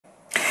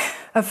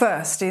A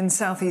first in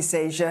Southeast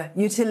Asia,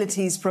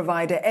 utilities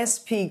provider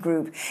SP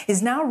Group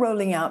is now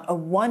rolling out a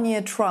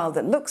one-year trial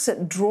that looks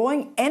at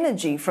drawing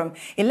energy from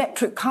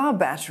electric car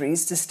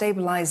batteries to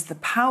stabilise the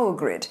power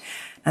grid.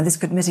 Now, this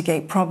could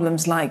mitigate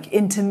problems like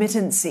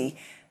intermittency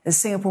as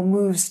Singapore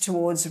moves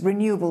towards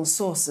renewable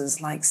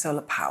sources like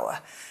solar power.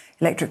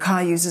 Electric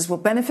car users will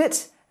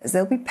benefit as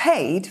they'll be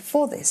paid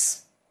for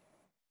this.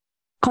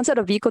 Concept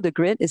of vehicle to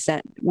grid is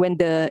that when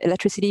the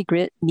electricity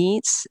grid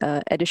needs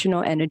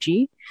additional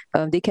energy,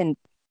 they can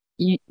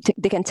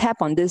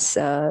tap on this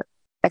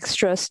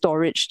extra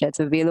storage that's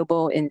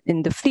available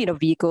in the fleet of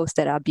vehicles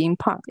that are being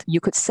parked. You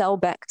could sell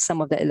back some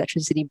of the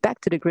electricity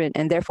back to the grid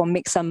and therefore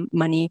make some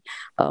money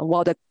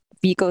while the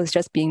vehicle is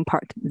just being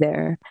parked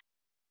there.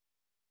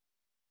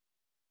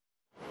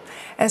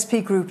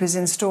 SP Group is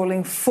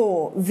installing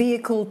 4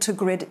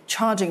 vehicle-to-grid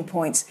charging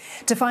points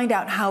to find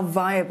out how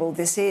viable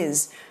this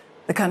is.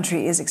 The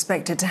country is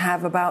expected to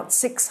have about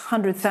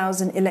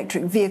 600,000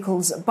 electric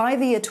vehicles by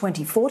the year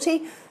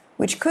 2040,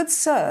 which could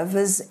serve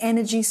as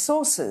energy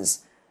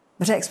sources.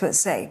 But experts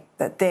say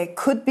that there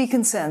could be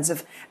concerns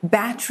of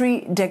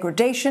battery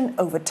degradation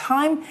over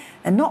time,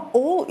 and not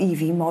all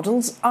EV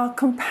models are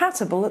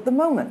compatible at the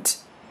moment.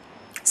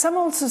 Some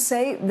also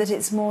say that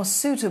it's more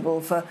suitable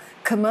for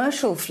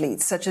commercial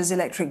fleets such as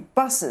electric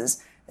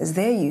buses, as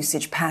their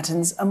usage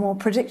patterns are more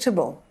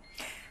predictable.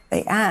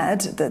 They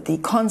add that the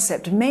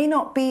concept may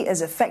not be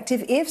as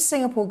effective if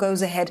Singapore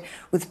goes ahead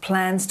with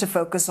plans to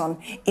focus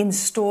on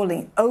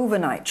installing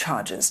overnight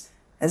chargers,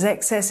 as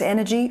excess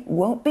energy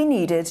won't be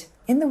needed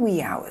in the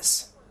wee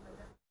hours.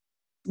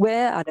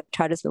 Where are the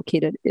chargers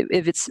located?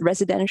 If it's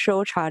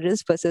residential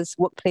chargers versus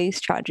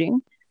workplace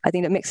charging, I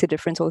think that makes a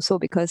difference also,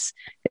 because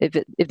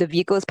if the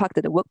vehicle is parked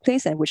at the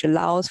workplace and which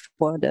allows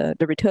for the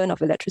return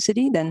of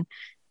electricity, then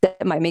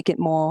that might make it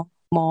more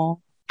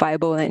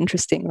viable and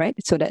interesting, right?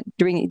 So that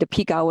during the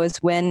peak hours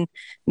when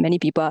many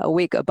people are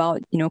awake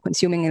about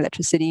consuming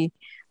electricity,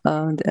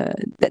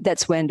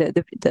 that's when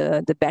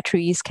the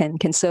batteries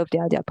can serve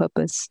their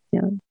purpose.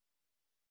 Yeah.